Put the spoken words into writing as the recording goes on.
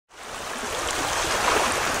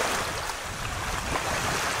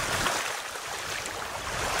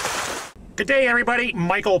Good day, everybody.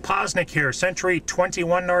 Michael Poczynek here, Century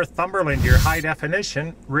 21 Northumberland, your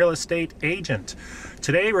high-definition real estate agent.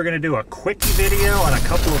 Today we're going to do a quickie video on a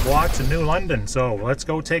couple of lots in New London, so let's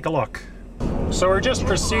go take a look. So we're just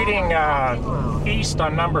proceeding east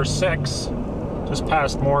on number 6, just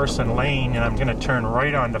past Morrison Lane, and I'm going to turn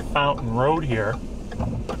right onto Fountain Road here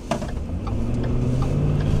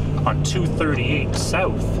on 238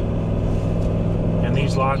 South. And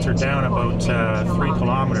these lots are down about 3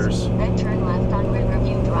 kilometers. Then turn left on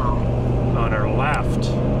Riverview Drive. On our left.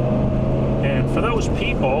 And for those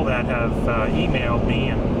people that have emailed me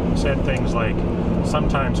and said things like,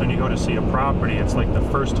 sometimes when you go to see a property, it's like the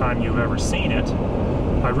first time you've ever seen it,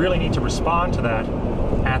 I really need to respond to that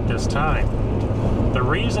at this time. The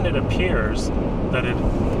reason it appears that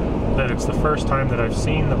it's the first time that I've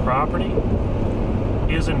seen the property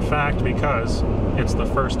is in fact because it's the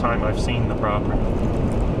first time I've seen the property.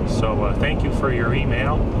 So thank you for your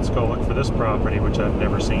email. Let's go look for this property, which I've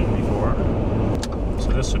never seen before.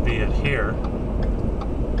 So this would be it here.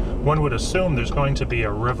 One would assume there's going to be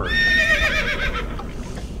a river.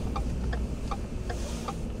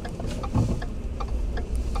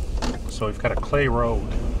 So we've got a clay road.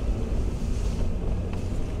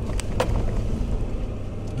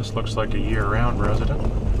 This looks like a year-round resident.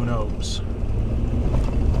 Who knows?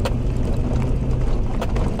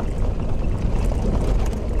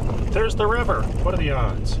 There's the river. What are the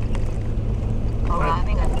odds?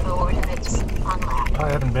 Arriving at the coordinates on left. I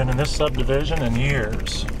haven't been in this subdivision in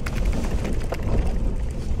years.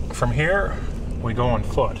 From here, we go on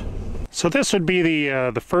foot. So this would be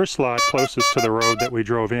the first lot closest to the road that we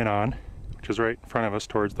drove in on, which is right in front of us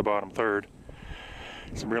towards the bottom third.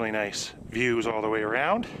 Some really nice views all the way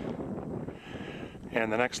around. And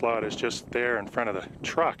the next lot is just there in front of the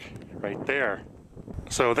truck, right there.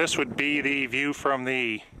 So this would be the view from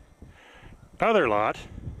the other lot,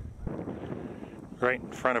 right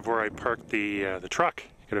in front of where I parked the truck.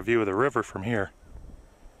 You get a view of the river from here.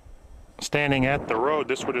 Standing at the road,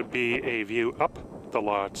 this would be a view up the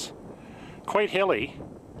lots. Quite hilly.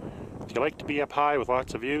 If you like to be up high with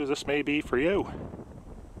lots of views, this may be for you.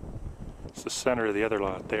 It's the center of the other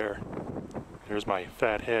lot there. There's my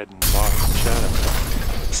fat head in the bottom of the shadow.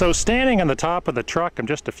 So standing on the top of the truck, I'm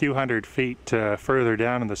just a few hundred feet further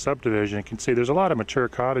down in the subdivision. You can see there's a lot of mature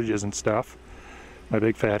cottages and stuff. My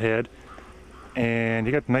big fat head. And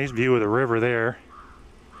you got a nice view of the river there.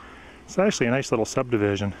 It's actually a nice little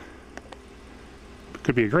subdivision. It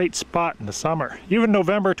could be a great spot in the summer. Even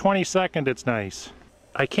November 22nd, it's nice.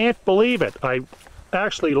 I can't believe it. I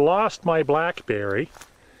actually lost my BlackBerry,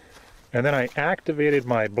 and then I activated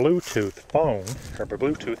my Bluetooth phone, or my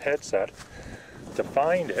Bluetooth headset, to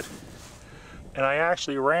find it. And I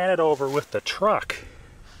actually ran it over with the truck.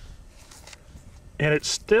 And it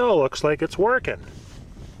still looks like it's working.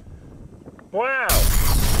 Wow!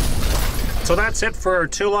 So that's it for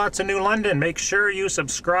 2 lots in New London. Make sure you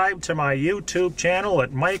subscribe to my YouTube channel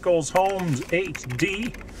at Michael's Homes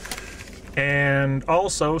HD. And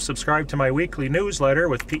also subscribe to my weekly newsletter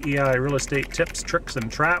with PEI real estate tips, tricks,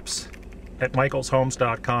 and traps at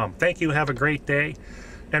michaelshomes.com. Thank you, have a great day,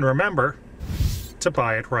 and remember to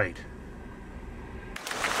buy it right.